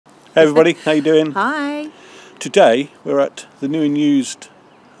Hey everybody, how you doing? Hi. Today we're at the new and used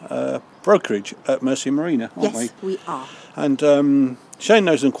brokerage at Mercy Marina, aren't we? Yes, we are. And Shane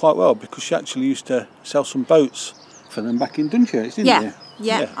knows them quite well because she actually used to sell some boats for them back in Dunchurch, didn't you?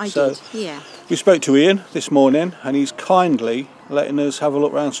 Yeah, I did. Yeah. We spoke to Ian this morning and he's kindly letting us have a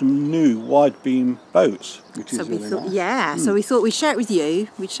look around some new wide beam boats, which is really nice. Yeah, so we thought we'd share it with you.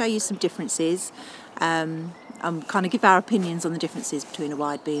 We'd show you some differences. Kind of give our opinions on the differences between a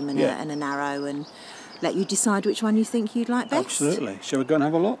wide beam and, and a narrow, and let you decide which one you think you'd like best. Absolutely. Shall we go and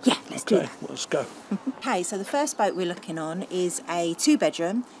have a look? Yeah, let's do that. Let's go. Okay, so the first boat we're looking on is a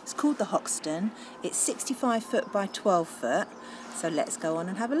 2-bedroom. It's called the Hoxton. It's 65 foot by 12 foot. So let's go on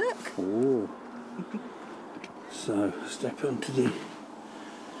and have a look. Ooh. So step onto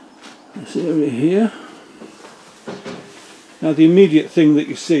this area here. Now the immediate thing that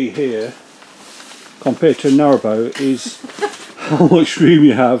you see here compared to a narrowboat is how much room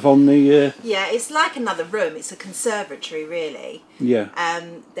you have on the... Yeah, it's like another room. It's a conservatory, really. Yeah.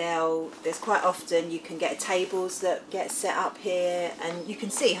 There's quite often you can get tables that get set up here, and you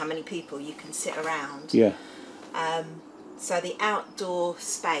can see how many people you can sit around. Yeah. So the outdoor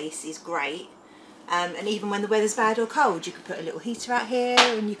space is great. And even when the weather's bad or cold, you could put a little heater out here,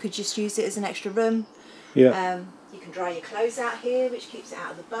 and you could just use it as an extra room. Yeah. You can dry your clothes out here, which keeps it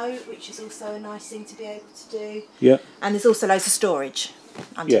out of the boat, which is also a nice thing to be able to do. Yeah. And there's also loads of storage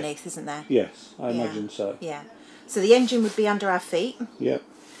underneath, isn't there? Yes, I imagine so. Yeah. So the engine would be under our feet. Yeah.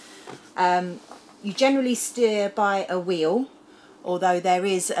 You generally steer by a wheel, although there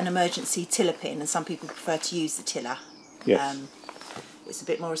is an emergency tiller pin, and some people prefer to use the tiller. Yes. It's a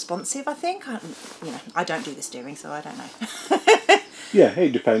bit more responsive, I think. I don't do the steering, so I don't know. Yeah,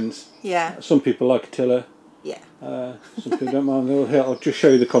 it depends. Yeah. Some people like a tiller. Yeah. Some people don't mind. Here, I'll just show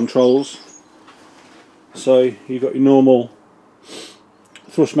you the controls. So you've got your normal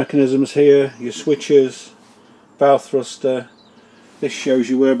thrust mechanisms here, your switches, bow thruster. This shows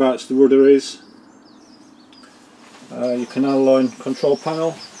you whereabouts the rudder is. Your canal line control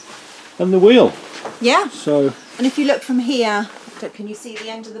panel and the wheel. Yeah. So. And if you look from here, can you see the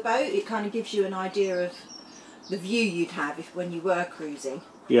end of the boat? It kind of gives you an idea of the view you'd have when you were cruising.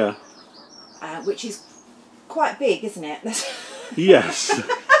 Yeah. Which is quite big, isn't it? Yes.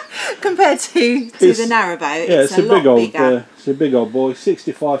 Compared to the narrowboat, yeah, it's a lot bigger. It's a big old boy,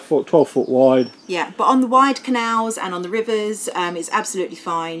 65 foot, 12 foot wide. Yeah, but on the wide canals and on the rivers, it's absolutely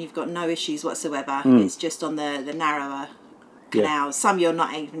fine. You've got no issues whatsoever. It's just on the narrower canals. Some you're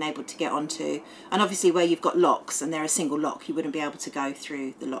not even able to get onto, and obviously where you've got locks and they're a single lock, you wouldn't be able to go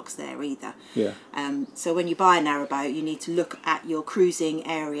through the locks there either. Yeah. So when you buy a narrowboat, you need to look at your cruising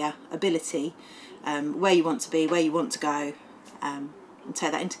area ability, where you want to be, where you want to go, and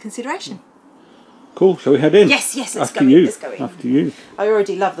take that into consideration. Cool. Shall we head in? Yes, let's go in. Let's go in. After you. I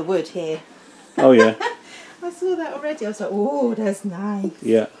already love the wood here. Oh yeah. I saw that already. I was like, oh, that's nice.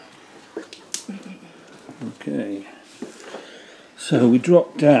 Yeah. Okay. So we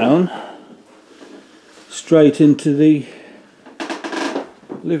drop down straight into the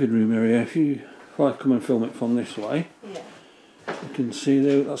living room area. If I come and film it from this way, you can see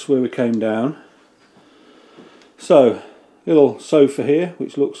there, that's where we came down. So, little sofa here,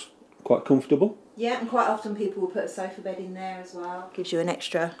 which looks quite comfortable. Yeah, and quite often people will put a sofa bed in there as well. Gives you an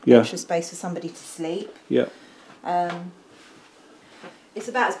extra space for somebody to sleep. Yeah. It's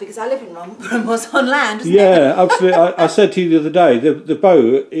about as big as our living room was on land, isn't it? Yeah, absolutely. I said to you the other day, the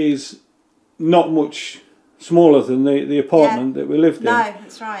boat is not much smaller than the apartment that we lived in. No,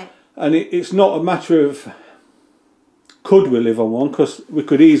 that's right. And it's not a matter of could we live on one, because we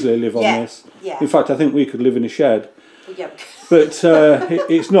could easily live on this. Yeah. In fact, I think we could live in a shed. Yeah. But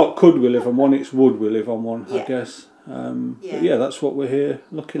it's not could we live on one, it's would we live on one, I guess. But yeah, that's what we're here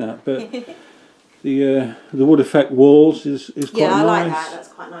looking at. But the wood effect walls is quite nice. Yeah, I like that. That's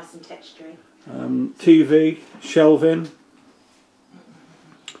quite nice and textury. TV, shelving,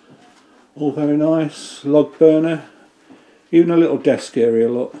 all very nice. Log burner, even a little desk area.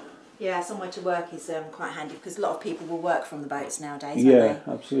 Look. Yeah, somewhere to work is quite handy because a lot of people will work from the boats nowadays. Yeah,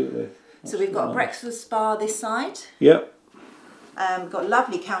 absolutely. So we've got a breakfast bar this side. Yep. We've got a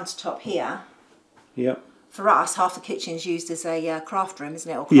lovely countertop here. Yep. For us, half the kitchen's used as a craft room,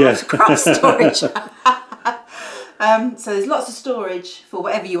 isn't it? Or craft storage. So there's lots of storage for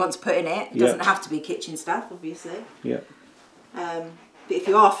whatever you want to put in it. It doesn't have to be kitchen stuff, obviously. Yeah. But if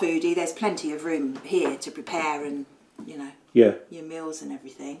you are foodie, there's plenty of room here to prepare and, you know, your meals and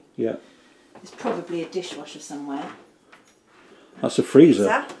everything. Yeah. There's probably a dishwasher somewhere. That's a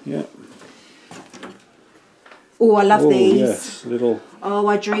freezer. Yeah. Oh, I love these. Yes, little. Oh,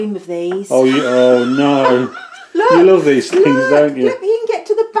 I dream of these. Oh, oh no. Look, you love these things, don't you? Look, you can get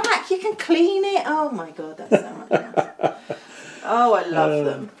to the back. clean it. Oh my god, that's so much now. Oh, I love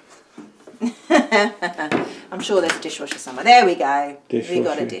them. I'm sure there's a dishwasher somewhere. There we go. We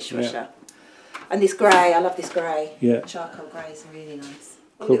got a dishwasher. Yeah. And this grey, I love this grey. Yeah. Charcoal grey is really nice.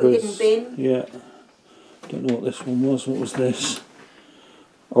 A Covers, little hidden bin. Yeah. Don't know what this one was. What was this?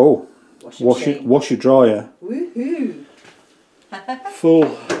 Oh, washer dryer. Woohoo!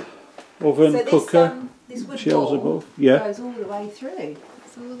 Full oven, so cooker. This wood shelves wall above. Yeah. goes all the way through.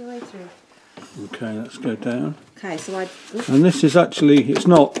 It's all the way through. Okay, let's go down. Okay, so and this is actually it's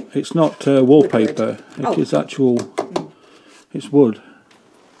not wallpaper. It is actual. It's wood.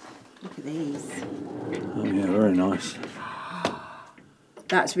 Look at these. Oh yeah, very nice.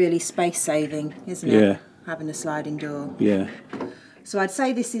 That's really space saving, isn't it? Yeah. Having a sliding door. Yeah. So I'd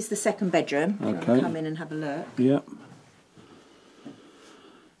say this is the second bedroom. Okay. Come in and have a look. Yeah.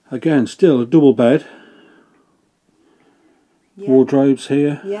 Again, still a double bed. Yeah. Wardrobes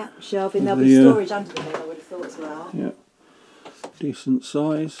here. Yeah, shelving. There'll be storage under the bed, I would have thought as well. Yeah. Decent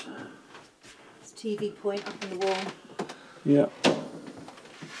size. It's TV point up in the wall. Yeah.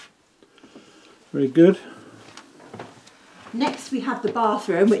 Very good. Next we have the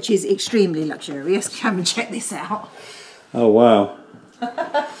bathroom, which is extremely luxurious. Come and check this out. Oh wow.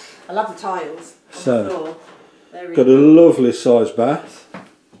 I love the tiles on the floor. Really got a lovely sized bath.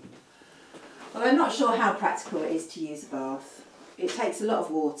 Well, I'm not sure how practical it is to use a bath. It takes a lot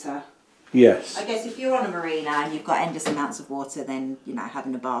of water. Yes. I guess if you're on a marina and you've got endless amounts of water, then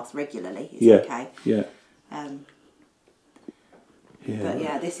having a bath regularly is okay. Yeah. But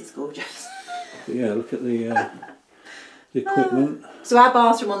yeah, this is gorgeous. Yeah, look at the equipment. So our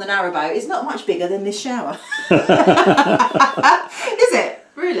bathroom on the narrowboat is not much bigger than this shower. Is it?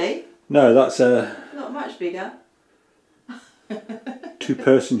 Really? No, that's not much bigger.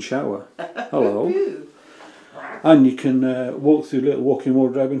 2-person shower. Hello. And you can walk through a little walk-in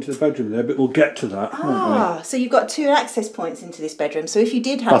wardrobe into the bedroom there, but we'll get to that, won't we? So you've got 2 access points into this bedroom. So if you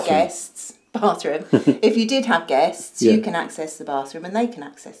did have guests, if you did have guests, you can access the bathroom and they can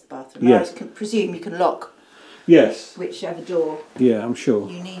access the bathroom. Yes. I can presume you can lock whichever door I'm sure.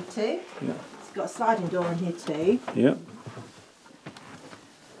 you need to. Yeah. It's got a sliding door in here too. Yeah.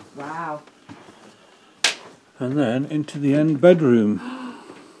 Wow. And then into the end bedroom.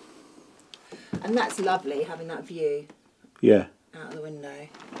 And that's lovely, having that view Yeah. out of the window.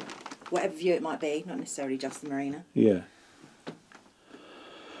 Whatever view it might be, not necessarily just the marina. Yeah.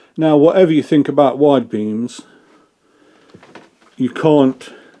 Now, whatever you think about wide beams, you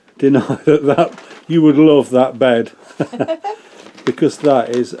can't deny that you would love that bed. Because that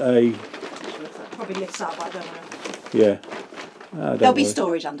is a... Probably lifts up, but I don't know. Yeah. There'll be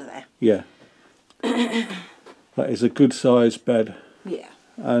storage under there. Yeah. That is a good sized bed. Yeah.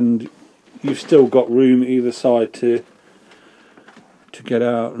 And you've still got room either side to get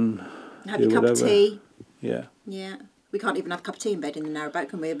out and have do your cup whatever. of tea. Yeah. Yeah. We can't even have a cup of tea in bed in the narrowboat,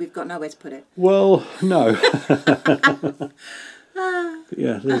 can we? We've got nowhere to put it. Well, no.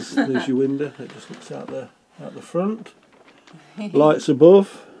 Yeah, there's your window. It just looks out the front. Lights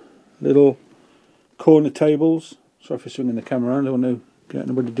above. Little corner tables. Sorry for swinging the camera around. I don't want to get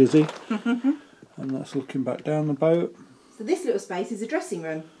anybody dizzy. And that's looking back down the boat. So this little space is a dressing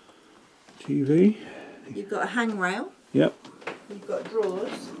room. TV. You've got a handrail. Yep. You've got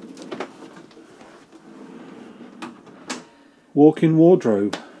drawers. Walk-in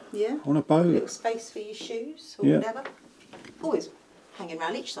wardrobe. Yeah. On a boat. A little space for your shoes or whatever. Always hanging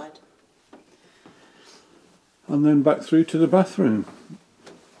around each side. And then back through to the bathroom.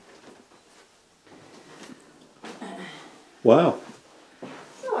 Wow.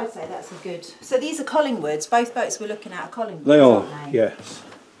 So I'd say that's a good... So these are Collingwoods. Both boats we're looking at are Collingwoods, They are, aren't they? yes.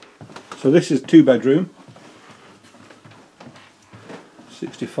 So this is 2-bedroom.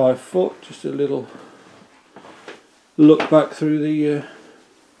 65 foot. Just a little look back through the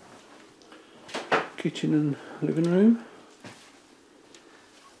kitchen and living room.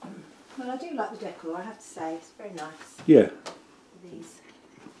 Well, I do like the decor, I have to say. It's very nice. Yeah. These.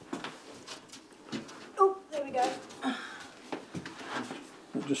 Oh, there we go.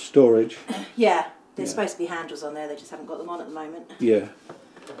 Just storage. Yeah, there's supposed to be handles on there, they just haven't got them on at the moment. Yeah.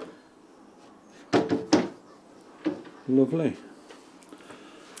 Lovely.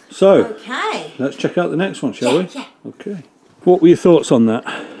 So, okay. Let's check out the next one, shall we? Yeah. Okay. What were your thoughts on that?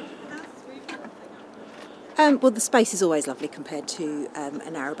 Well, the space is always lovely compared to a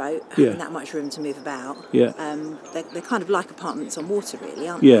narrowboat, having that much room to move about. Yeah. They're kind of like apartments on water, really,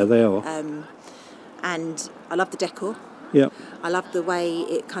 aren't they? Yeah, they are. And I love the decor. Yeah. I love the way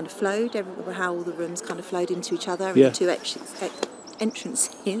it kind of flowed, how all the rooms kind of flowed into each other. And Yeah. the 2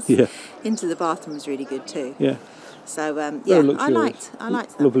 entrances Yeah. into the bathroom was really good too. Yeah. So yeah, I liked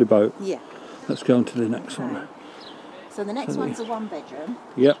that. Lovely boat. Yeah. Let's go on to the next one. So the next one's a 1-bedroom.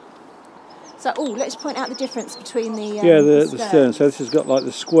 Yep. So let's point out the difference between the the stern. So this has got like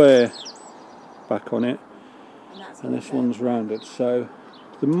the square back on it, and this one's rounded. So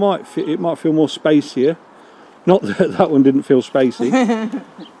it might feel more spacier. Not that that one didn't feel spacey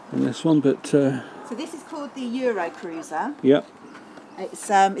in this one, but so this is called the Euro Cruiser. Yep.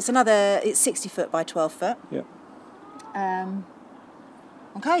 It's 60 foot by 12 foot. Yep.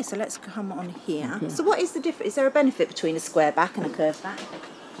 Okay, so let's come on here. Okay. So what is the difference? Is there a benefit between a square back and a curved back?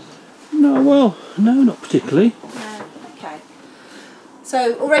 No, well, no, not particularly. No. Okay.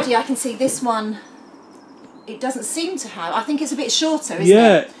 So already I can see this one. It doesn't seem to have. I think it's a bit shorter, isn't it?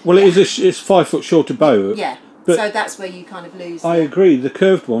 Yeah. Well, it's 5 foot shorter boat. Yeah. But so that's where you kind of lose. I agree. The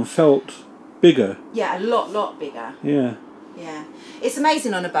curved one felt bigger. Yeah, a lot bigger. Yeah. Yeah. It's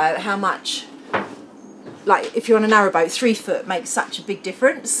amazing on a boat how much. Like if you're on a narrow boat, 3 foot makes such a big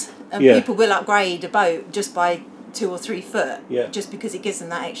difference, and people will upgrade a boat just by 2 or 3 foot, just because it gives them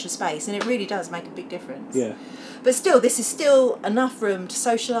that extra space, and it really does make a big difference. Yeah. But still, this is still enough room to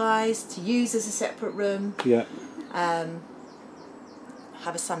socialise, to use as a separate room. Yeah.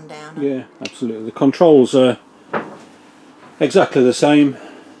 Have a sundowner. Yeah, absolutely. The controls are exactly the same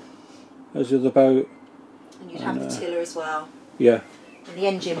as the other boat. And you'd have the tiller as well. Yeah. And the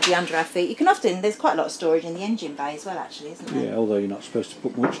engine would be under our feet. There's quite a lot of storage in the engine bay as well, actually, isn't there? Yeah, although you're not supposed to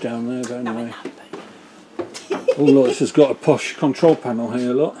put much down there, but No, anyway. I know, but... Oh look, this has got a posh control panel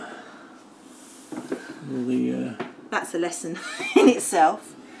here, look. That's a lesson in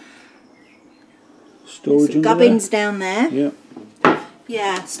itself. Storage Some gubbins down there. Yeah.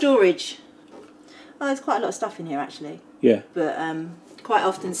 Yeah, storage. Oh, there's quite a lot of stuff in here, actually. Yeah. But quite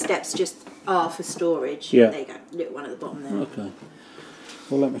often steps just are for storage. Yeah. There you go, little one at the bottom there. Okay.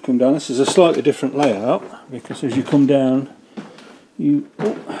 Well, let me come down. This is a slightly different layout because as you come down, you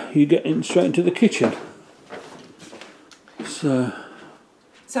get in straight into the kitchen. So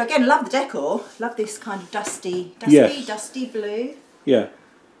again, love the decor. Love this kind of dusty blue. Yeah.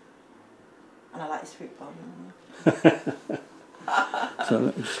 And I like this fruit bowl. So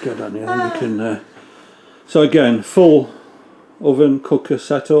let me just go down here and you can... So again, full oven cooker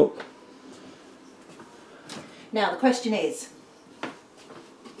setup. Now the question is...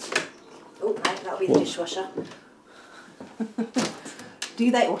 Oh, no, that'll be the dishwasher.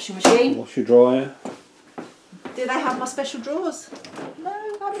 Do they washing machine? Washer dryer. Do they have my special drawers? No,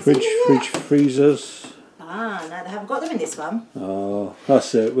 I haven't Fridge, seen them yet. freezers. Ah, no, they haven't got them in this one. Oh,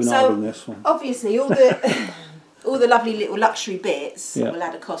 that's it. We're not having this one. Obviously, all the lovely little luxury bits will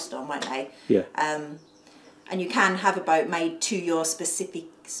add a cost on, won't they? Yeah. And you can have a boat made to your specific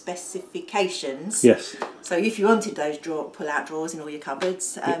specifications. Yes. So if you wanted those pull-out drawers in all your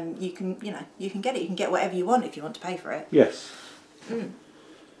cupboards, you can get it. You can get whatever you want if you want to pay for it. Yes.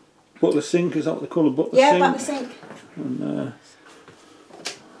 Butler sink, is that what they call a butler sink? Yeah, butler sink. And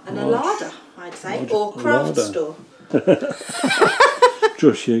a larder, I'd say, or craft store.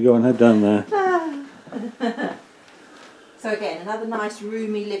 Josh, you go on, head down there. So again, another nice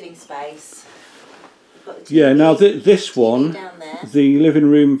roomy living space. Got the TV, yeah, now this one, down there. The living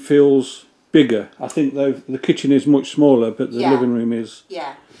room feels bigger. I think though the kitchen is much smaller, but the living room is...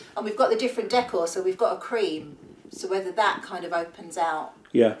 Yeah, and we've got the different decor, so we've got a cream, so whether that kind of opens out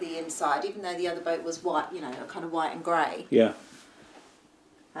the inside, even though the other boat was white, kind of white and grey. Yeah.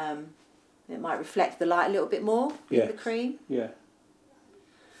 It might reflect the light a little bit more with the cream. Yeah.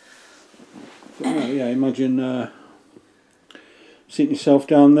 But, imagine sitting yourself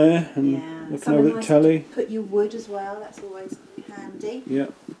down there and looking over at the telly. Put your wood as well, that's always handy. Yeah.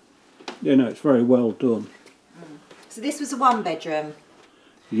 Yeah, no, it's very well done. So this was a 1-bedroom.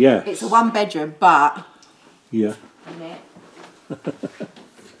 Yeah. It's a 1-bedroom, but... Yeah.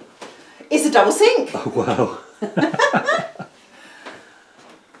 It's a double sink. Oh, wow.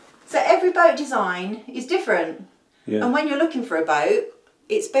 So every boat design is different. Yeah. And when you're looking for a boat,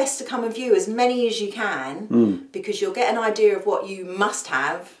 it's best to come and view as many as you can because you'll get an idea of what you must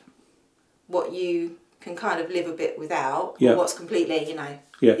have, what you can kind of live a bit without, or what's completely,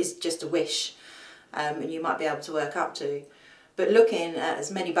 is just a wish, and you might be able to work up to. But looking at as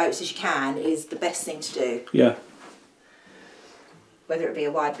many boats as you can is the best thing to do. Yeah. Whether it be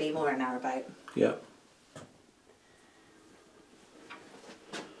a wide beam or a narrow boat. Yeah.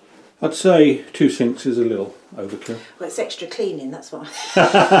 I'd say 2 sinks is a little overkill. Well, it's extra cleaning, that's why.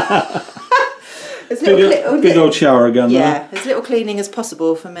 Big old shower again there. Yeah, as little cleaning as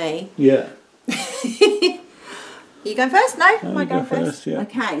possible for me. Yeah. You going first? No? No, Am I you going go first, yeah.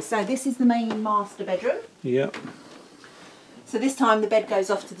 Okay, so this is the main master bedroom. Yeah. So this time the bed goes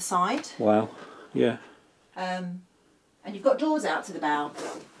off to the side. Wow. Yeah. And you've got doors out to the bow.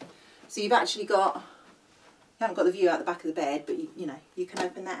 So you've actually got, you haven't got the view out the back of the bed, but you know, you can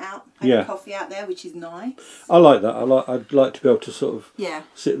open that out, have your coffee out there, which is nice. I like that. I'd like to be able to sort of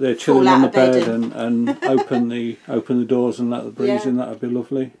sit there chilling on the bed and open the doors and let the breeze in. That'd be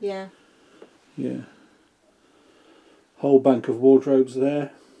lovely. Yeah. Yeah. Whole bank of wardrobes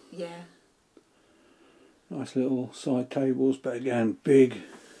there. Yeah. Nice little side tables, but again, big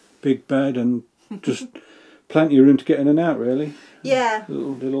bed and just plenty of room to get in and out, really. Yeah.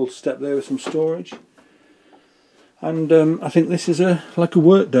 Little step there with some storage. And I think this is like a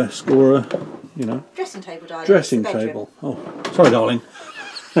work desk or a, you know, dressing table, darling. Dressing table. Oh, sorry, darling.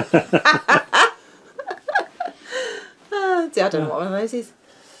 See, I don't know what one of those is.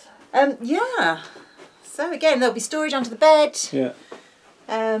 Yeah. So again, there'll be storage under the bed. Yeah.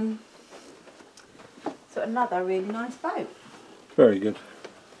 So another really nice boat. Very good.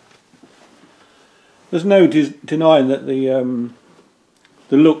 There's no denying that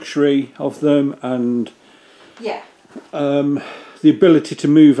the luxury of them and the ability to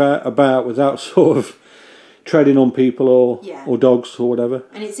move about without sort of treading on people or dogs or whatever.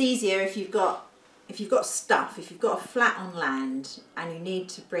 And it's easier if you've got stuff, if you've got a flat on land and you need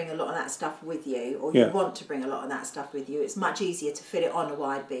to bring a lot of that stuff with you, or you want to bring a lot of that stuff with you, it's much easier to fit it on a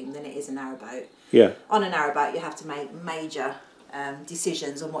wide beam than it is a narrowboat. Yeah. On a narrowboat, you have to make major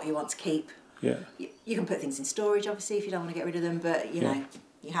decisions on what you want to keep. Yeah. You can put things in storage, obviously, if you don't want to get rid of them, but you know,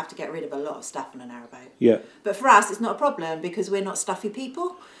 you have to get rid of a lot of stuff on a narrowboat. Yeah. But for us, it's not a problem because we're not stuffy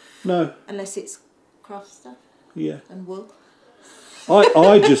people. No. Unless it's craft stuff. Yeah. And wool.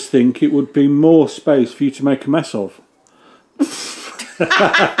 I just think it would be more space for you to make a mess of.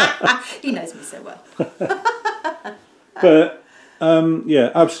 He knows me so well. But yeah,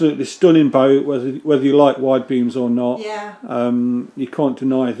 absolutely stunning boat. Whether you like wide beams or not, you can't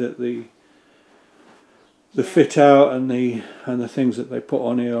deny that the fit out and the things that they put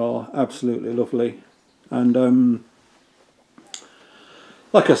on here are absolutely lovely. And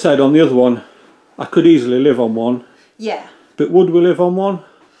like I said on the other one, I could easily live on one. Yeah. But would we live on one?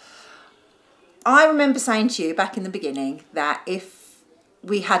 I remember saying to you back in the beginning that if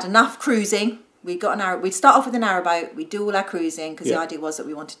we had enough cruising, we'd start off with a narrowboat, we'd do all our cruising, because the idea was that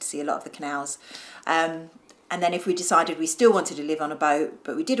we wanted to see a lot of the canals. And then if we decided we still wanted to live on a boat,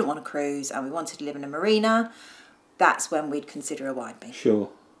 but we didn't want to cruise and we wanted to live in a marina, that's when we'd consider a wide beam.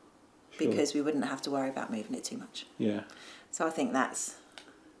 Sure. Because we wouldn't have to worry about moving it too much. Yeah. So I think that's...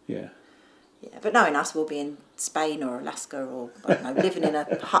 Yeah. Yeah, but knowing us, we'll be in Spain or Alaska or, I don't know, living in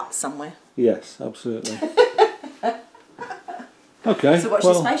a hut somewhere. Yes, absolutely. Okay. So watch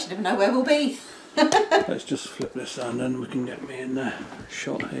this space, you never know where we'll be. Let's just flip this down and we can get me in the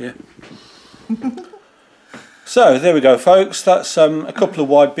shot here. So there we go, folks. That's a couple of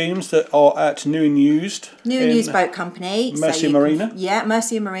wide beams that are at New and Used. New and Used Boat Company. Mercia Marina. Yeah,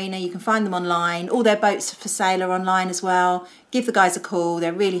 Mercia Marina. You can find them online. All their boats for sale are online as well. Give the guys a call.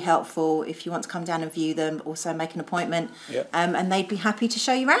 They're really helpful if you want to come down and view them. Also make an appointment. Yeah. And they'd be happy to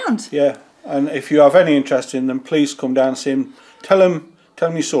show you around. Yeah. And if you have any interest in them, please come down and see them. Tell them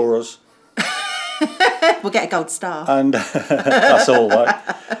you saw us. We'll get a gold star. And that's all right.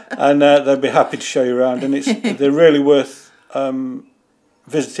 And they'll be happy to show you around. And they're really worth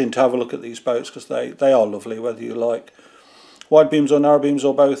visiting to have a look at these boats, because they are lovely, whether you like wide beams or narrow beams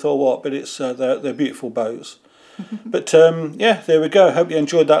or both or what. But it's they're beautiful boats. But yeah, there we go. Hope you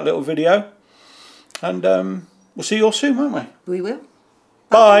enjoyed that little video. And we'll see you all soon, won't we? We will.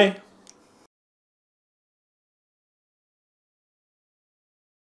 Bye.